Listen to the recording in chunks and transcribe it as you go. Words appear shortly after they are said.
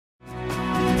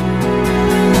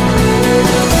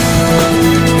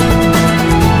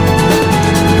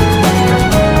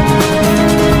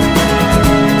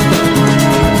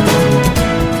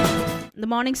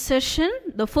morning session.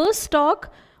 The first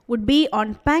talk would be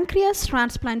on pancreas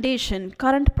transplantation,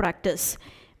 current practice.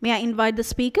 May I invite the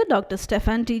speaker, Dr.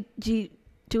 Stefan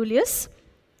Tullius.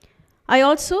 I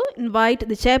also invite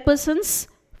the chairpersons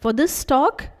for this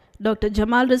talk, Dr.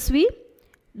 Jamal Rizvi,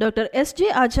 Dr. S.J.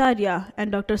 Acharya,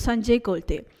 and Dr. Sanjay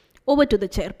Kolte. Over to the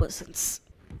chairpersons.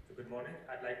 Good morning.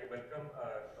 I'd like to welcome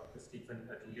Dr. Stefan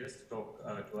Tullius to talk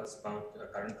to us about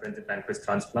current trends in pancreas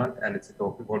transplant, and it's a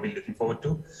talk we've all been looking forward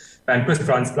to. Pancreas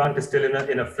transplant is still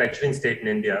in a fledgling state in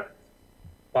India,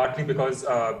 partly because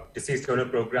deceased donor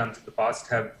programs in the past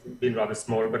have been rather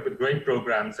small, but with growing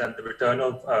programs and the return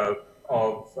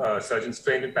of surgeons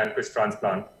trained in pancreas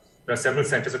transplant, there are several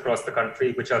centers across the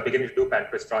country which are beginning to do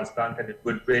pancreas transplant, and it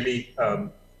would really,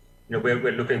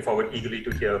 we're looking forward eagerly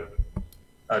to hear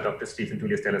Dr. Stefan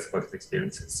Tullius tell us about his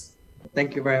experiences.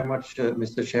 Thank you very much,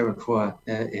 Mr. Chairman, for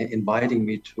inviting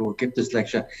me to give this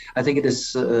lecture. I think it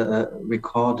is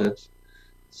recorded,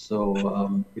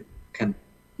 so you can.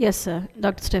 Yes, sir.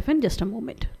 Dr. Stefan, just a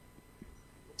moment.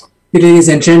 Ladies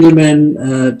and gentlemen,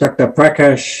 Dr.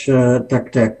 Prakash,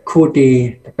 Dr.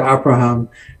 Koti, Dr. Abraham,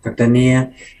 Dr.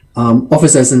 Nair,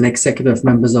 officers and executive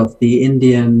members of the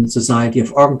Indian Society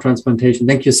of Organ Transplantation,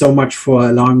 thank you so much for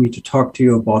allowing me to talk to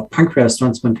you about pancreas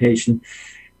transplantation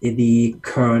in the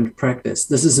current practice.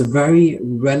 This is a very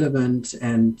relevant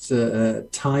and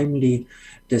timely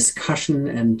discussion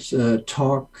and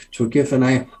talk to give, and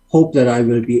I hope that I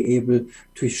will be able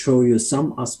to show you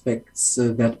some aspects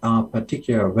that are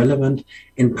particularly relevant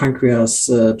in pancreas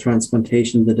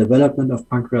transplantation, the development of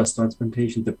pancreas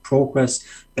transplantation, the progress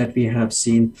that we have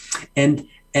seen, and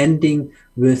ending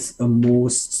with a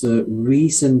most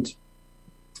recent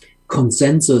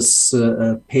consensus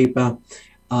paper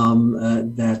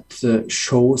that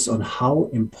shows on how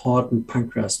important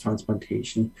pancreas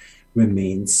transplantation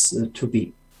remains to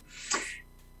be.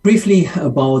 Briefly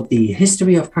about the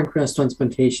history of pancreas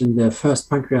transplantation. The first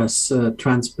pancreas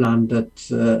transplanted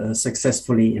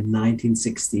successfully in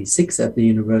 1966 at the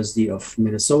University of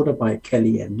Minnesota by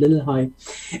Kelly and Lillehei.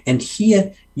 And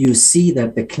here you see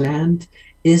that the gland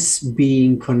is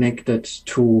being connected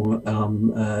to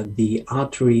the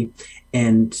artery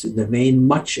and the vein,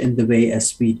 much in the way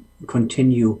as we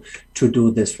continue to do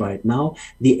this right now.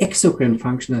 The exocrine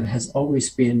function that has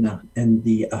always been in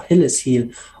the Achilles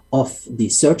heel of the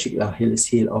surgical Achilles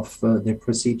heel of the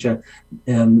procedure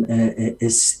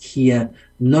is here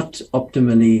not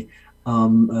optimally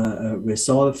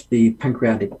resolved. The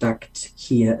pancreatic duct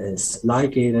here is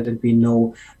ligated, and we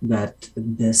know that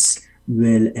this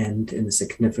will end in a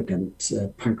significant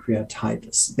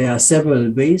pancreatitis. There are several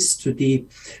ways to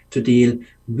deal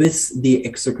with the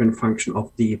exocrine function of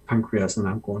the pancreas, and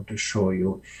I'm going to show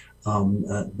you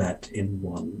that in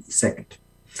 1 second.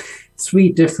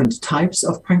 3 different types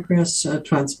of pancreas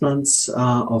transplants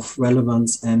are of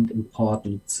relevance and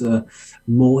important. The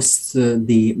most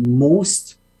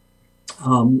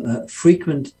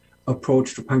frequent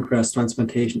approach to pancreas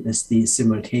transplantation is the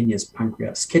simultaneous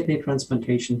pancreas kidney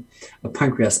transplantation, a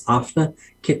pancreas after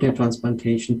kidney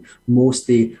transplantation,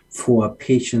 mostly for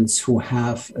patients who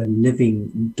have a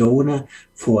living donor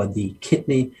for the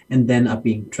kidney and then are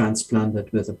being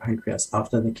transplanted with a pancreas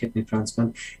after the kidney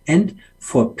transplant, and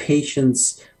for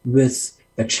patients with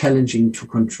a challenging to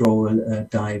control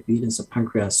diabetes, a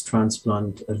pancreas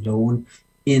transplant alone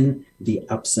in the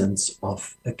absence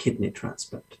of a kidney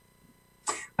transplant.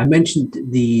 I mentioned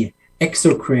the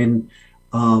exocrine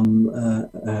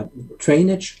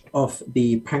drainage of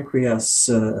the pancreas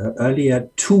earlier.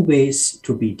 2 ways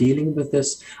to be dealing with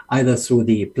this, either through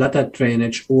the bladder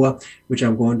drainage or, which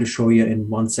I'm going to show you in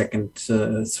 1 second,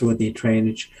 through the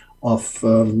drainage of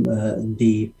through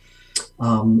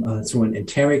an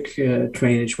enteric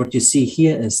drainage. What you see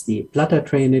here is the bladder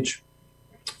drainage.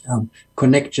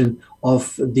 Connection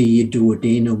of the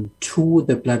duodenum to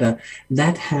the bladder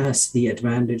that has the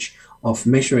advantage of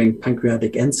measuring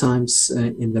pancreatic enzymes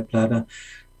in the bladder,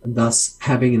 thus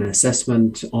having an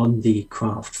assessment on the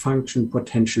graft function,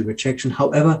 potential rejection.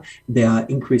 However, there are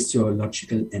increased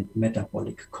urological and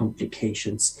metabolic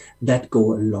complications that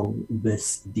go along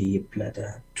with the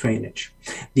bladder drainage.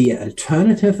 The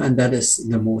alternative, and that is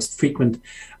the most frequent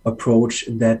approach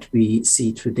that we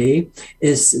see today,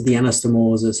 is the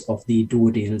anastomosis of the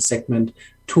duodenal segment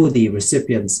to the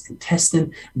recipient's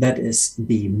intestine. That is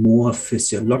the more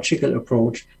physiological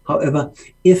approach. However,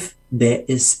 if there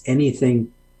is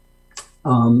anything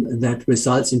that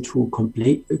results into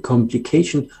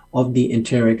complication of the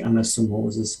enteric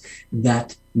anastomosis,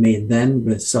 that may then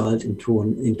result into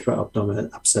an intra-abdominal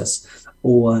abscess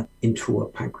or into a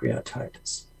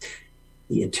pancreatitis.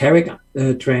 The enteric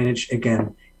drainage,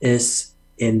 again, is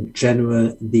in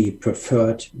general the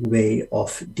preferred way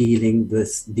of dealing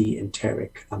with the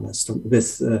enteric anastom,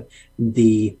 with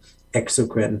the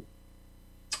exocrine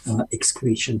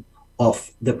excretion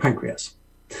of the pancreas.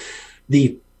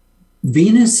 The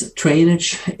venous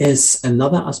drainage is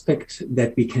another aspect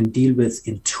that we can deal with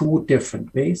in two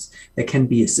different ways. There can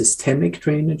be a systemic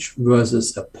drainage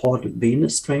versus a portal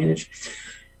venous drainage.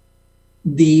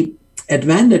 The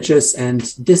advantages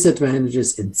and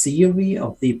disadvantages in theory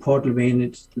of the portal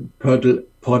venous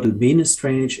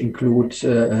drainage include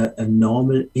a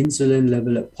normal insulin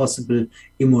level, a possible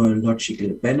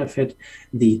immunological benefit.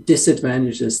 The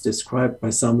disadvantages described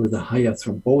by some with a higher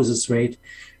thrombosis rate.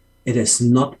 It is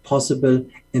not possible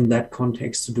in that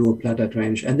context to do a bladder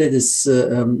drainage, and it is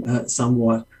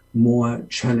somewhat more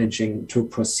challenging to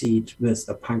proceed with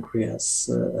a pancreas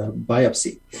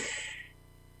biopsy.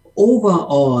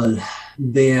 Overall,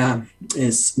 there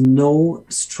is no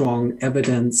strong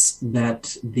evidence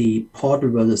that the portal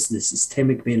versus the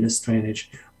systemic venous drainage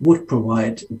would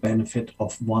provide benefit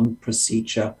of one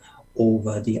procedure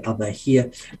over the other.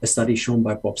 Here, a study shown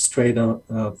by Bob Strader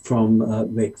from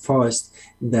Wake Forest,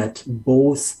 that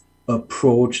both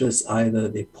approaches, either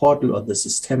the portal or the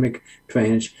systemic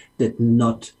drainage, did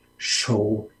not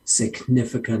show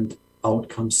significant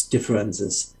outcomes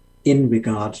differences in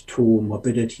regard to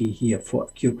morbidity here for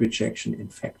acute rejection,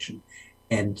 infection,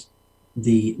 and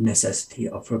the necessity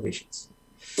of revisions.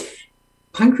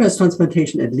 Pancreas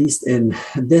transplantation, at least in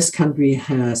this country,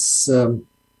 has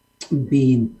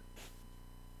been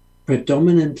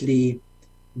predominantly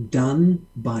done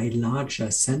by larger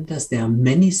centers. There are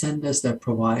many centers that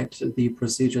provide the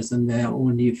procedures, and there are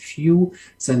only a few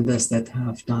centers that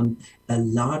have done a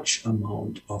large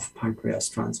amount of pancreas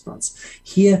transplants.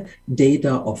 Here,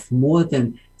 data of more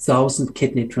than 1,000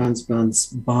 kidney transplants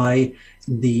by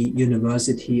the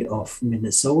University of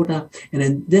Minnesota. And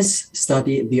in this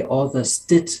study, the authors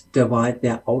did divide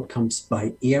their outcomes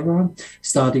by era,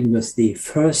 starting with the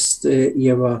first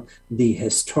era, the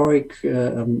historic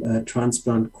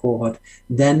transplant cohort,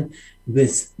 then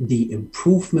with the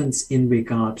improvements in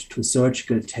regard to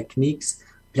surgical techniques,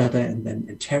 bladder and then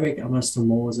enteric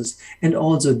anastomosis, and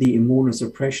also the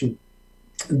immunosuppression,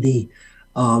 the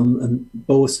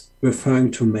both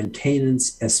referring to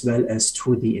maintenance as well as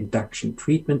to the induction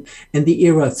treatment. And the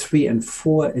era 3 and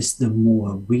 4 is the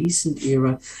more recent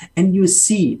era. And you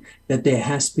see that there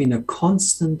has been a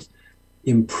constant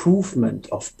improvement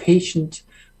of patient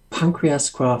pancreas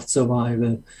graft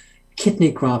survival,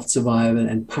 kidney graft survival,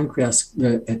 and pancreas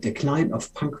a decline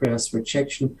of pancreas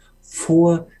rejection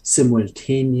for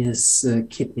simultaneous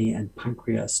kidney and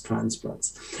pancreas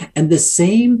transplants. And the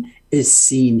same is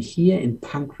seen here in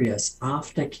pancreas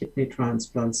after kidney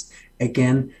transplants.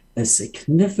 Again, a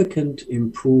significant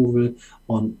improvement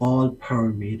on all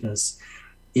parameters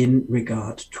in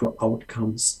regard to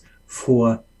outcomes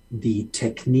for the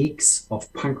techniques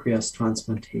of pancreas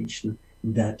transplantation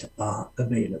that are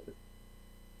available.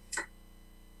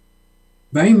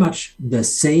 Very much the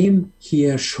same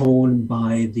here shown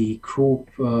by the group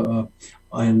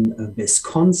in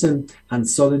Wisconsin,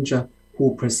 Hans Sollinger,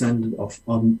 who presented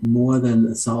on more than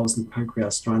 1,000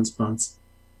 pancreas transplants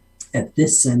at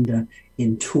this center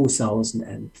in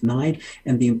 2009.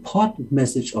 And the important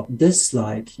message of this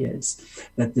slide here is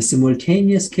that the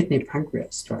simultaneous kidney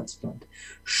pancreas transplant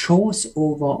shows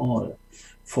overall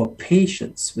for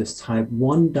patients with type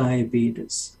 1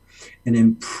 diabetes an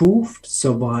improved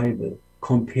survival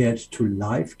compared to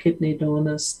live kidney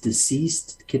donors,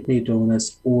 deceased kidney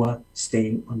donors, or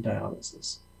staying on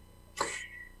dialysis.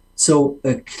 So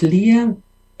a clear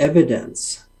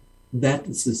evidence that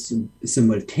a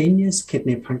simultaneous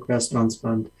kidney pancreas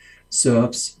transplant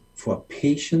serves for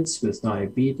patients with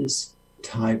diabetes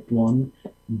type 1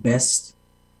 best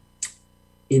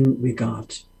in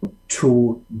regard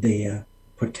to their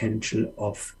potential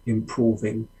of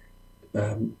improving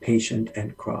patient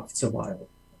and graft survival.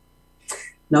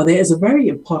 Now, there is a very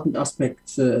important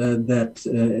aspect that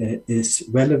is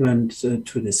relevant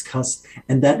to discuss,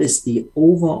 and that is the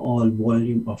overall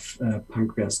volume of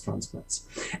pancreas transplants.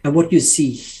 And what you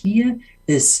see here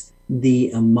is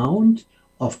the amount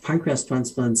of pancreas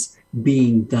transplants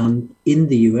being done in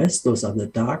the US, those are the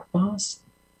dark bars,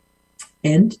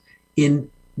 and in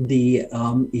the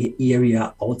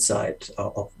area outside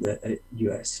of the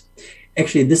US.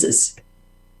 Actually,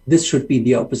 this should be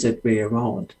the opposite way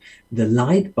around. The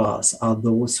light bars are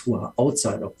those who are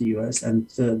outside of the US, and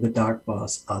the dark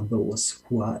bars are those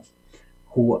who are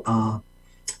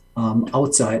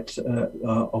outside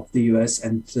of the US,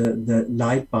 and the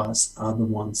light bars are the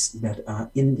ones that are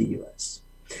in the US.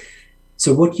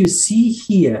 So what you see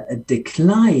here, a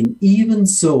decline, even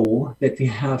so that we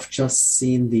have just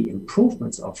seen the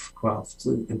improvements of graft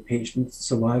and patient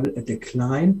survival, a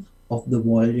decline of the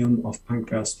volume of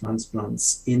pancreas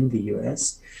transplants in the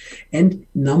US, and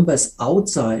numbers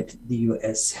outside the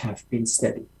US have been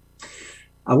steady.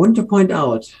 I want to point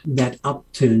out that up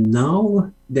till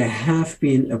now, there have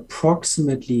been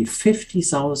approximately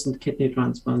 50,000 kidney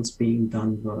transplants being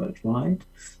done worldwide,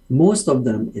 most of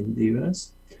them in the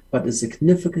US, but a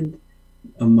significant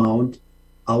amount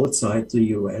outside the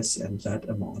US, and that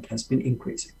amount has been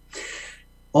increasing.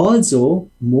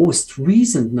 Also, most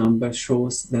recent number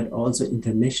shows that also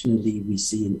internationally we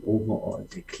see an overall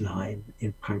decline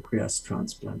in pancreas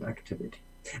transplant activity.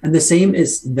 And the same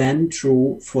is then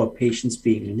true for patients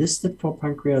being listed for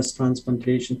pancreas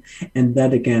transplantation. And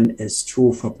that again is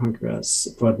true for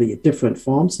for the different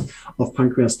forms of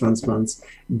pancreas transplants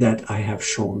that I have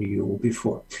shown you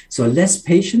before. So less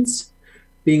patients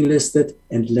being listed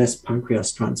and less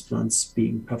pancreas transplants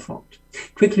being performed.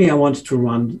 Quickly, I want to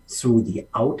run through the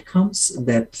outcomes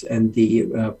and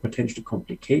the potential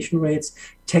complication rates.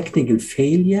 Technical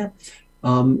failure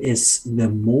is the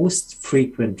most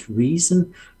frequent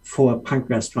reason for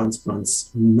pancreas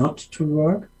transplants not to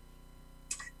work.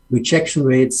 Rejection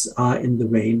rates are in the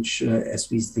range as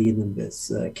we see them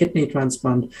with kidney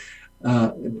transplants,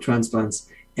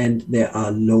 and there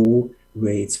are low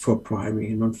rates for primary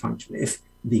non-functional. If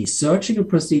the surgical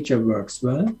procedure works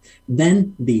well,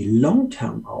 then the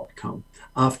long-term outcome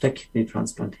after kidney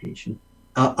transplantation,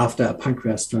 after a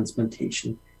pancreas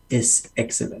transplantation, is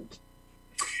excellent.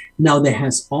 Now, there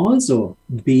has also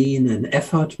been an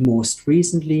effort most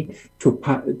recently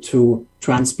to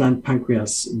transplant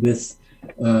pancreas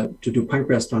to do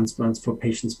pancreas transplants for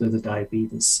patients with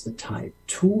diabetes type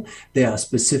 2. There are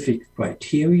specific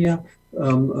criteria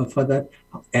for that,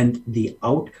 and the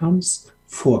outcomes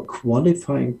for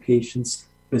qualifying patients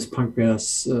with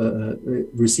pancreas,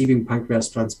 receiving pancreas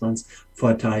transplants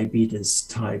for diabetes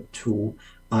type 2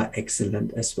 are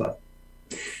excellent as well.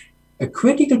 A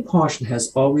critical portion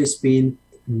has always been,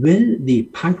 will the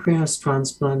pancreas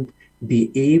transplant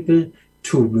be able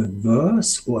to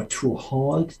reverse or to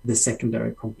halt the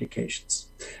secondary complications?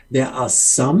 There are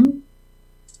some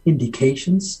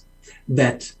indications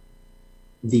that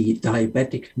the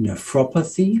diabetic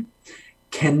nephropathy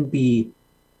can be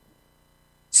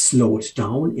slowed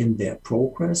down in their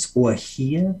progress, or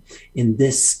here, in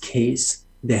this case,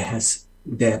 there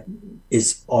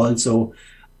is also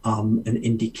an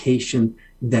indication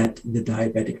that the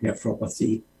diabetic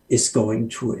nephropathy is going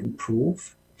to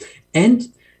improve.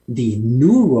 And the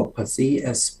neuropathy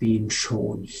as being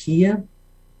shown here.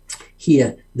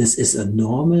 Here, this is a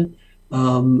normal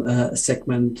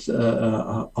segment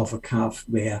of a calf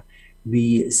where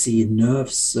we see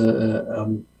nerves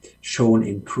shown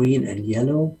in green and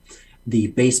yellow, the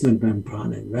basement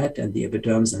membrane in red, and the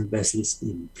epidermis and vessels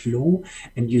in blue.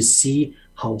 And you see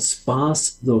how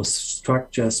sparse those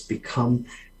structures become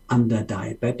under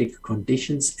diabetic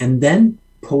conditions, and then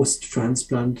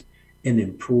post-transplant an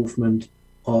improvement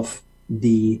of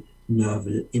the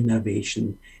nerval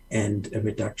innervation and a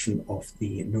reduction of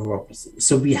the neuropathy.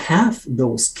 So we have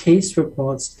those case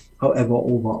reports. However,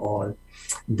 overall,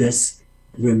 this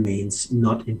remains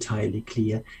not entirely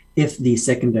clear if the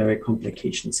secondary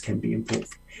complications can be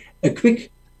improved. A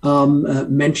quick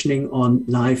mentioning on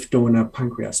live donor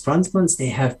pancreas transplants. They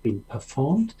have been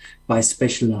performed by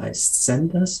specialized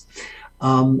centers.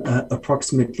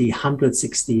 Approximately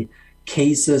 160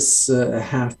 cases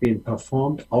have been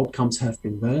performed. Outcomes have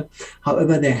been well.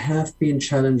 However, there have been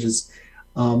challenges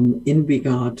in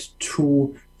regard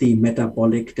to the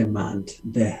metabolic demand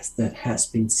that has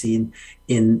been seen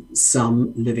in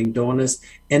some living donors.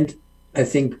 And I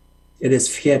think it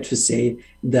is fair to say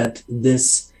that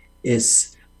this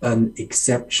is an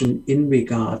exception in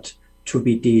regard to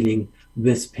be dealing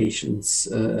with patients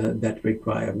that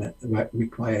require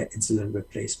insulin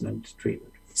replacement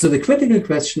treatment. So the critical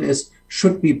question is,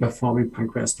 should we be performing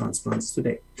pancreas transplants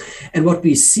today? And what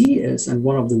we see is, and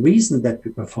one of the reasons that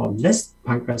we perform less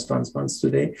pancreas transplants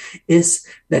today, is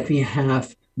that we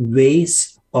have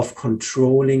ways of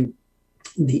controlling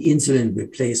the insulin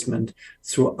replacement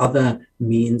through other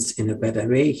means in a better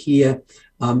way. Here,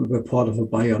 report of a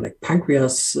bionic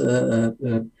pancreas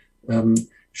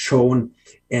shown,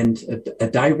 and a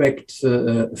direct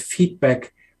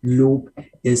feedback loop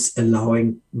is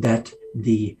allowing that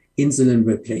the insulin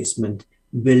replacement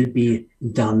will be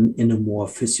done in a more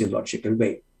physiological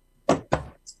way.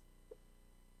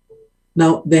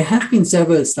 Now, there have been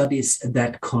several studies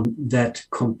that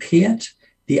compared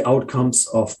the outcomes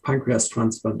of pancreas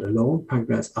transplant alone,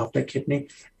 pancreas after kidney,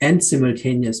 and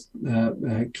simultaneous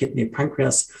kidney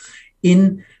pancreas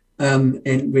in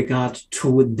regard to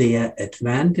their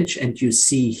advantage. And you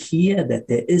see here that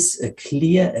there is a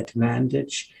clear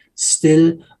advantage still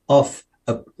of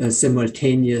a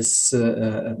simultaneous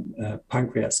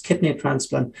pancreas kidney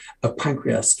transplant, a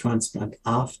pancreas transplant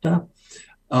after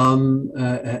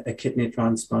a kidney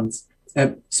transplant.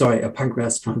 A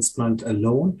pancreas transplant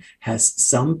alone has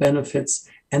some benefits,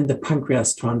 and the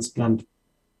pancreas transplant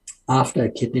after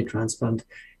a kidney transplant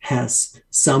has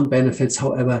some benefits.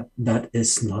 However, that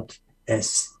is not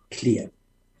as clear.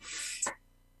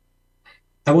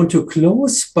 I want to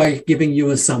close by giving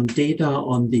you some data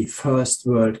on the first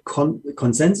World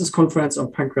Consensus Conference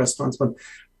on Pancreas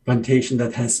Transplantation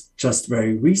that has just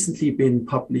very recently been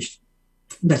published.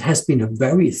 That has been a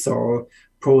very thorough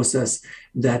process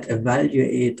that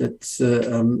evaluated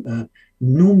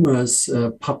numerous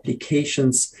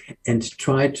publications and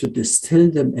tried to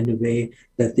distill them in a way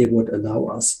that they would allow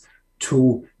us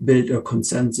to build a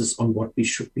consensus on what we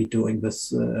should be doing with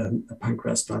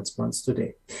pancreas transplants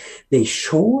today. They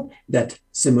show that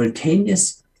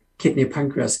simultaneous kidney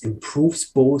pancreas improves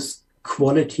both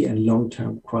quality and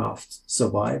long-term graft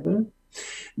survival,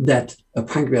 that a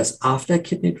pancreas after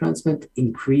kidney transplant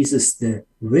increases the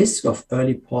risk of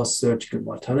early post-surgical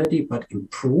mortality, but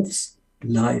improves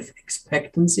life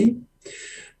expectancy,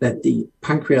 that the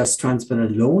pancreas transplant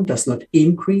alone does not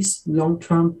increase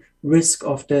long-term risk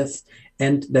of death,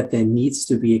 and that there needs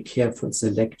to be a careful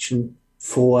selection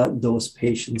for those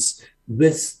patients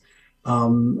with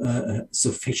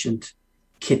sufficient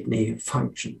kidney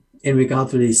function. In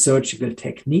regard to the surgical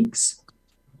techniques,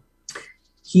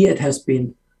 here it has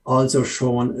been also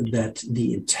shown that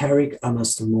the enteric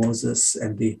anastomosis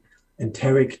and the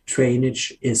enteric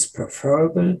drainage is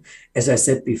preferable. As I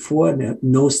said before,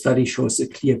 no study shows a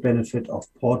clear benefit of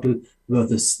portal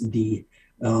versus the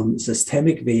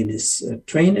systemic venous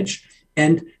drainage,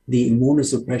 and the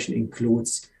immunosuppression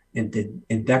includes the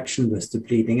induction with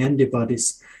depleting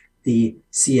antibodies. The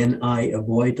CNI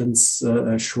avoidance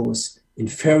shows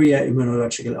inferior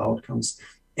immunological outcomes,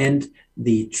 and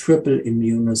the triple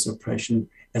immunosuppression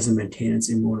as a maintenance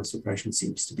immunosuppression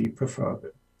seems to be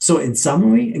preferable. So in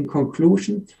summary, in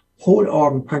conclusion, whole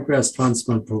organ pancreas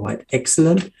transplant provide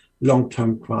excellent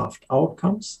long-term graft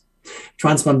outcomes.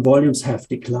 Transplant volumes have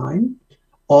declined.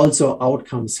 Also,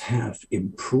 outcomes have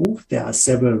improved. There are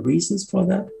several reasons for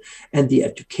that. And the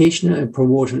educational and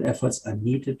promotional efforts are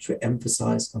needed to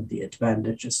emphasize on the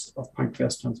advantages of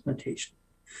pancreas transplantation.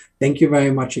 Thank you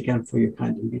very much again for your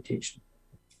kind invitation.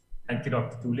 Thank you,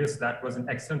 Dr. Tullius. That was an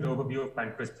excellent overview of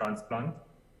pancreas transplant.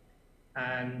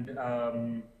 And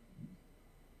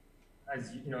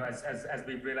as you know, as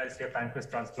we've realized here, pancreas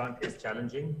transplant is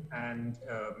challenging, and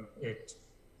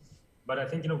but I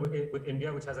think, you know, with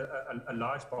India, which has a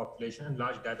large population and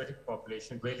large diabetic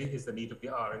population, really is the need of the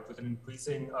hour. And with an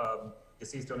increasing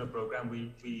deceased donor program,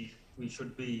 we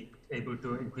should be able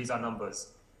to increase our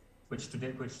numbers, which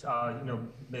are, you know,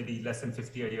 maybe less than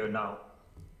 50 a year now.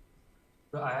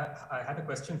 So I had a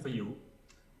question for you.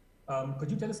 Could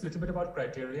you tell us a little bit about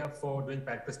criteria for doing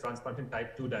pancreas transplant in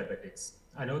type 2 diabetics?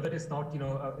 I know that it's not, you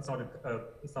know, it's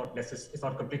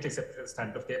not completely accepted as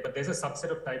standard of care, but there's a subset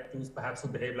of type 2s perhaps who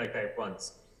behave like type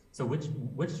 1s. So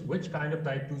which kind of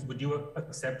type 2s would you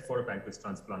accept for a pancreas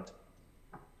transplant?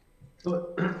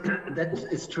 So that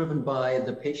is driven by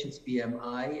the patient's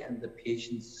BMI and the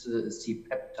patient's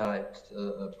C-peptide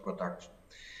production.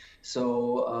 So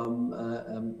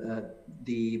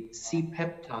the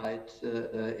C-peptide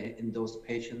in those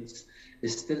patients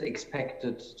is still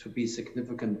expected to be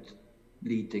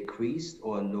significantly decreased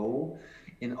or low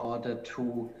in order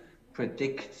to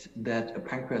predict that a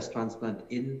pancreas transplant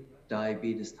in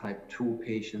diabetes type 2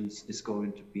 patients is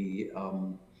going to be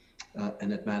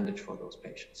an advantage for those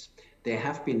patients. They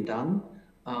have been done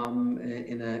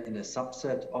in a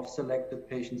subset of selected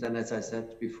patients, and as I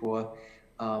said before,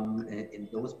 in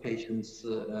those patients,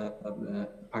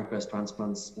 pancreas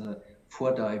transplants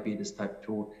for diabetes type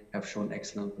 2 have shown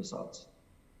excellent results.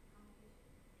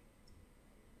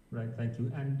 Right, thank you.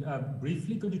 And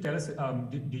briefly, could you tell us,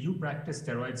 do you practice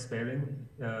steroid sparing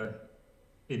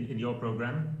in your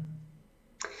program?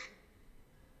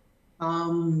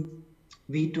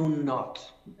 We do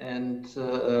not, and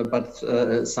but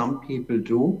some people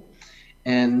do,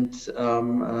 and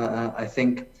I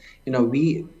think, you know,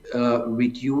 we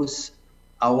reduce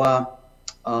our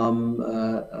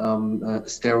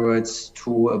steroids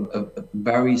to a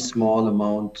very small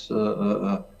amount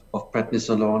of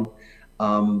prednisolone,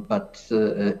 but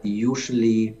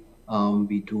usually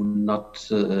we do not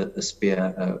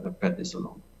spare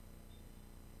prednisolone.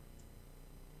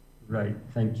 Right,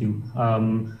 thank you.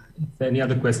 If there are any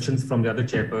other questions from the other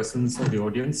chairpersons or the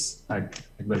audience, I'd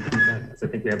welcome that, as I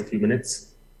think we have a few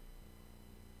minutes.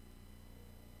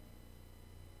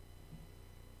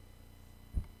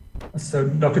 So,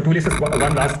 Dr. Tullius,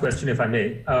 one last question, if I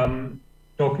may.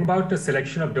 Talking about the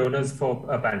selection of donors for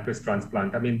a pancreas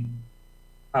transplant, I mean,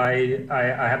 I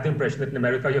have the impression that in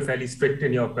America, you're fairly strict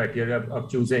in your criteria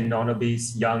of choosing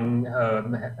non-obese, young,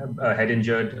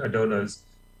 head-injured donors.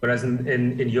 Whereas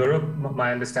in Europe,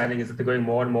 my understanding is that they're going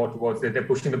more and more towards, they're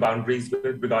pushing the boundaries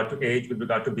with regard to age, with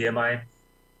regard to BMI,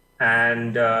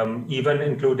 and even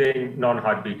including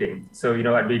non-heart beating. So,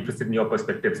 I'd be interested in your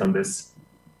perspectives on this.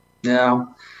 Yeah,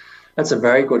 that's a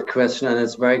very good question, and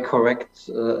it's very correct,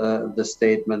 the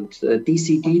statement.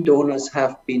 DCD donors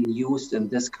have been used in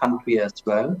this country as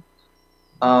well.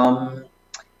 And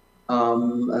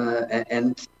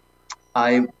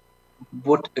I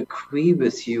would agree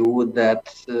with you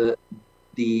that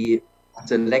the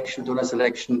donor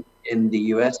selection in the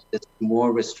US is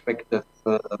more restrictive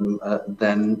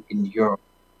than in Europe.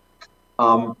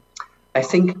 I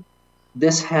think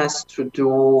this has to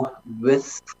do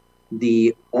with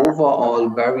the overall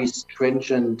very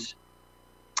stringent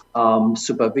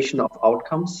supervision of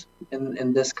outcomes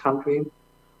in this country,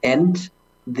 and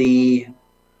the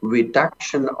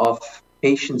reduction of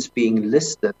patients being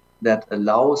listed that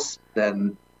allows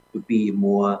them to be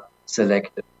more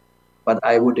selective. But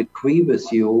I would agree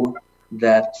with you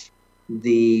that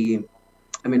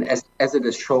as it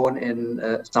is shown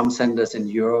in some centers in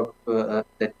Europe,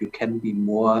 that you can be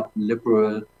more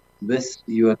liberal with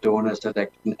your donor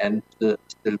selection and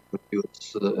still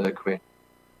produce great.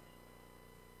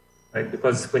 Right,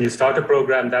 because when you start a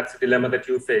program, that's a dilemma that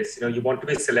you face. You want to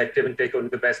be selective and take only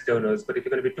the best donors, but if you're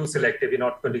going to be too selective, you're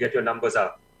not going to get your numbers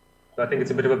up. So I think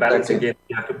it's a bit of a balancing game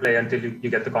you have to play until you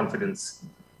get the confidence.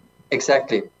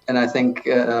 Exactly, and I think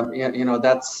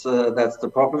that's the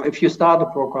problem. If you start a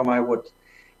program, I would,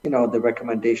 the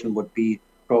recommendation would be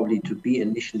probably to be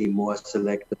initially more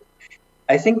selective.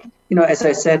 I think, as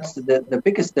I said, the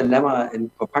biggest dilemma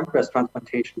for pancreas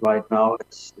transplantation right now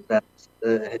is that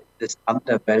it is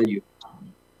undervalued.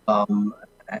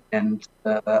 And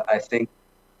I think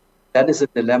that is a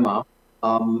dilemma.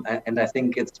 And I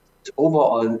think it's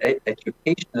overall an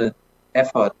educational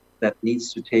effort that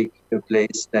needs to take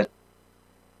place, that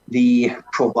the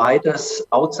providers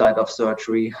outside of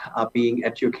surgery are being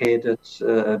educated,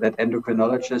 that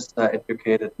endocrinologists are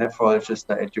educated, nephrologists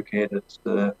are educated,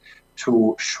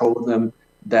 to show them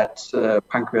that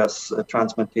pancreas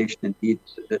transplantation indeed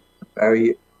is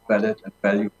very valid and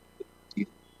valuable.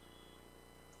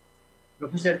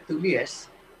 Professor Tullius,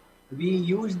 we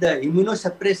use the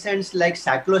immunosuppressants like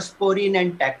cyclosporine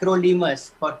and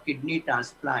tacrolimus for kidney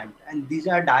transplant, and these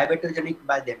are diabetogenic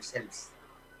by themselves.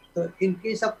 So in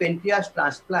case of pancreas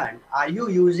transplant, are you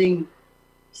using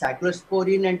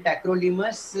cyclosporine and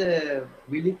tacrolimus?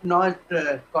 Will it not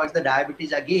cause the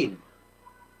diabetes again?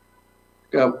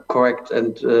 Correct,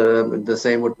 and the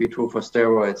same would be true for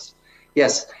steroids.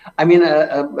 Yes, I mean,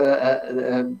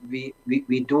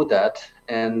 we do that,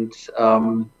 and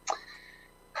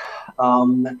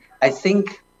I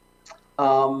think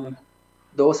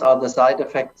those are the side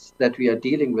effects that we are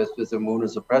dealing with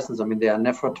immunosuppressants. I mean, they are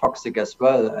nephrotoxic as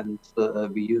well, and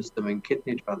we use them in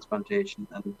kidney transplantation,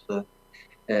 and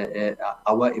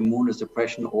our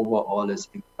immunosuppression overall is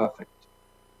imperfect,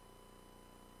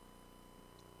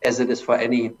 as it is for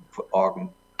any organ,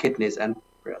 kidneys and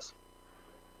pancreas.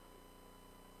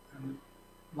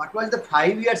 What was the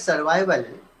 5-year survival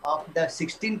of the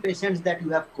 16 patients that you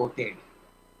have quoted?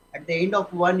 At the end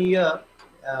of 1 year,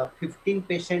 15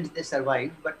 patients they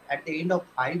survived, but at the end of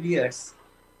 5 years,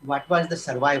 what was the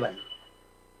survival?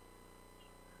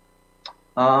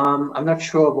 I'm not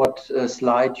sure what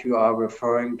slide you are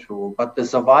referring to, but the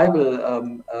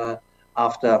survival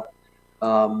after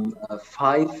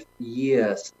 5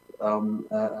 years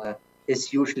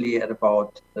is usually at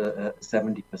about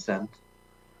 70%.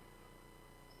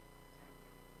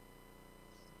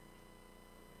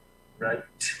 Right.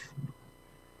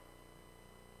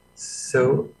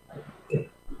 So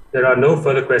there are no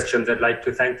further questions. I'd like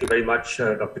to thank you very much,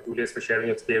 Dr. Tullius, for sharing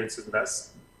your experiences with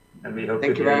us. And we hope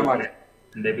thank you very much.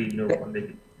 And maybe,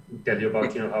 maybe tell you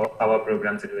about, how our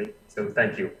programs are doing. So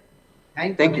thank you.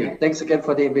 Thank you. Thanks again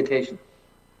for the invitation.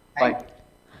 Bye.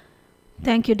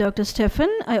 Thank you, Dr. Stefan.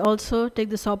 I also take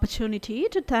this opportunity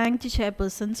to thank the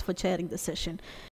chairpersons for chairing the session.